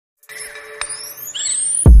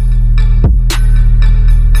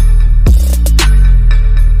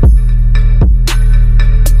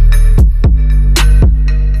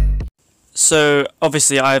So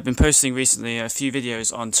obviously I have been posting recently a few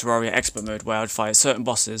videos on Terraria Expert Mode where I'd fight certain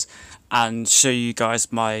bosses and show you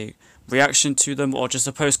guys my reaction to them, or just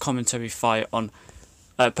a post-commentary fight on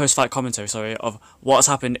post-fight commentary, sorry, of what's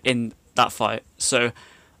happened in that fight. So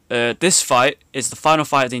this fight is the final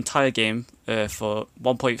fight of the entire game for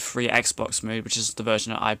 1.3 Xbox mode, which is the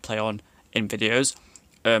version that I play on in videos.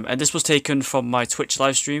 And this was taken from my Twitch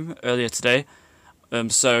live stream earlier today.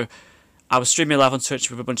 So I was streaming live on Twitch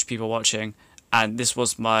with a bunch of people watching, and this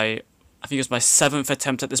was I think it was my 7th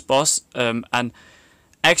attempt at this boss. And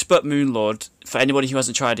Expert Moonlord, for anybody who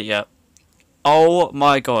hasn't tried it yet, oh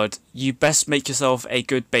my god, you best make yourself a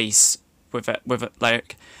good base with it,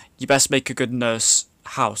 like, you best make a good nurse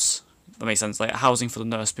house. That makes sense, like housing for the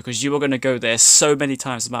nurse, because you are going to go there so many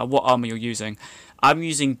times no matter what armor you're using. I'm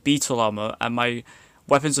using beetle armor, and my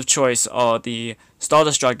weapons of choice are the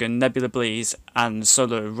Stardust Dragon, Nebula Blaze, and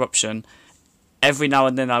Solar Eruption. Every now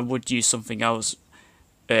and then I would use something else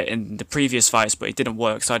in the previous fights, but it didn't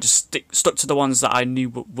work, so I just stuck to the ones that I knew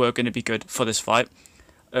were going to be good for this fight.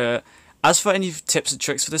 As for any tips and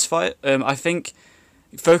tricks for this fight, I think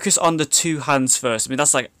focus on the two hands first. I mean,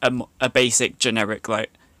 that's like a basic generic like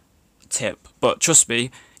tip, but trust me,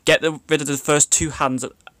 get rid of the first two hands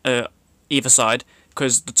either side,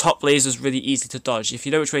 because the top laser is really easy to dodge. If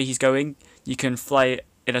you know which way he's going, you can fly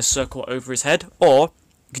in a circle over his head, or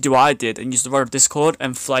you can do what I did and use the Rod of Discord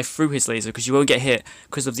and fly through his laser, because you won't get hit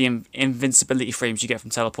because of the invincibility frames you get from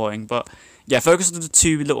teleporting. But yeah, focus on the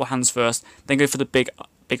two little hands first, then go for the big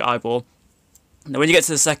eyeball. Now when you get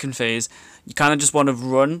to the second phase, you kind of just want to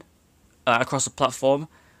run across the platform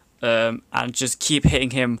and just keep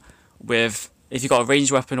hitting him with, if you've got a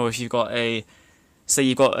ranged weapon, or if you've got a, say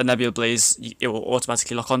you've got a Nebula Blaze, it will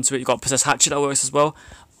automatically lock onto it. You've got Possessed Hatchet that works as well.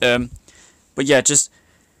 But yeah, just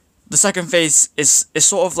the second phase is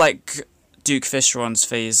sort of like Duke Fishron's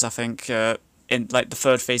phase, I think. In like the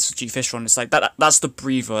third phase of Duke Fishron, it's like that's the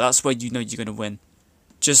breather. That's where you know you're gonna win.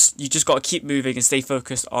 You just got to keep moving and stay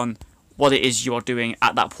focused on what it is you are doing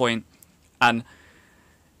at that point, and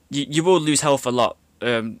you will lose health a lot.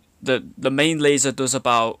 The main laser does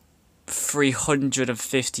about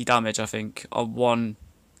 350 damage, I think, on one.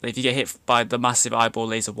 If you get hit by the massive eyeball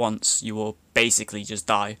laser once, you will basically just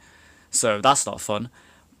die. So that's not fun.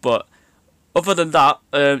 But other than that,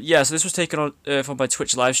 yeah, so this was taken on from my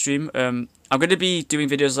Twitch live stream. I'm going to be doing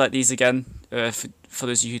videos like these again, for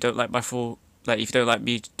those of you who don't like my full, like if you don't like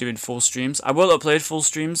me doing full streams. I will upload full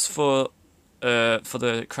streams for the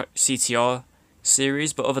CTR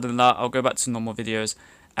series, but other than that, I'll go back to normal videos,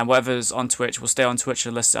 and whatever's on Twitch will stay on Twitch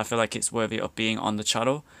unless I feel like it's worthy of being on the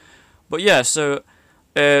channel. But yeah, so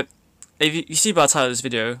if you see by the title of this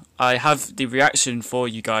video, I have the reaction for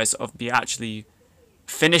you guys of me actually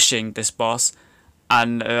finishing this boss,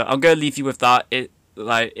 and I'm gonna leave you with that.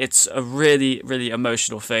 It's a really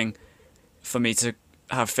emotional thing for me to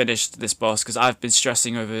have finished this boss, because I've been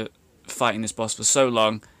stressing over fighting this boss for so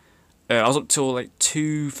long. I was up till like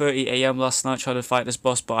 2:30 AM last night trying to fight this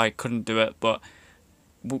boss, but I couldn't do it. But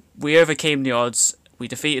we overcame the odds. We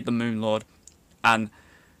defeated the Moon Lord, and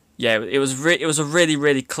yeah, it was a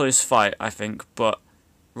really close fight, I think. But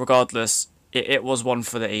regardless, it was one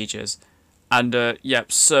for the ages. And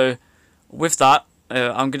yep, so with that,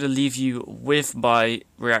 I'm going to leave you with my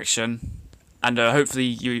reaction, and hopefully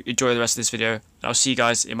you enjoy the rest of this video. I'll see you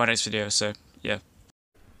guys in my next video, so yeah.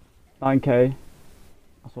 9k,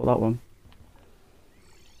 I saw that one.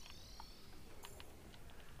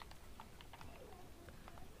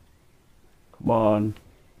 Come on.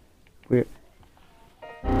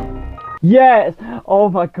 Yes! Oh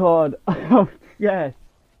my god! Yes!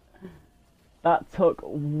 That took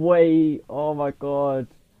way, oh my god.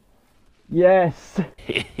 Yes.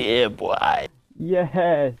 Yeah, boy.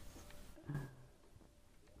 Yes.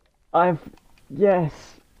 Yes.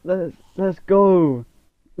 Let's go.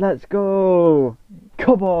 Let's go.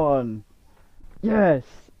 Come on. Yes.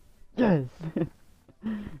 Yes.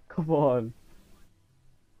 Come on.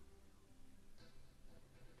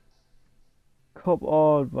 Come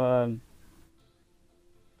on, man.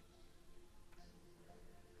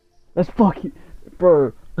 Let's fucking,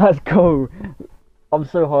 bro, let's go. I'm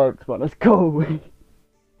so hyped, man. Let's go.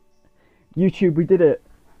 YouTube, we did it.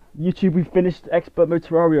 YouTube, we finished Expert Mode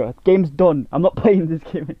Terraria. Game's done. I'm not playing this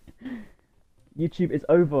game. YouTube, it's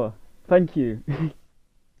over. Thank you.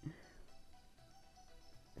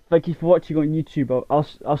 Thank you for watching on YouTube.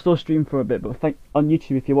 I'll still stream for a bit, but on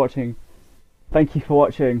YouTube if you're watching. Thank you for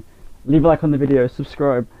watching. Leave a like on the video.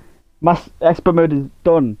 Subscribe. Expert Mode is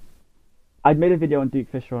done. I made a video on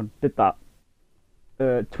Duke Fishron, did that.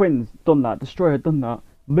 Twins, done that. Destroyer, done that.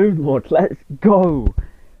 Moonlord, let's go.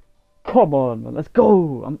 Come on, man, let's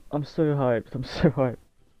go! I'm so hyped. I'm so hyped.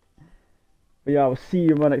 But yeah, I will see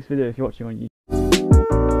you in my next video if you're watching on YouTube.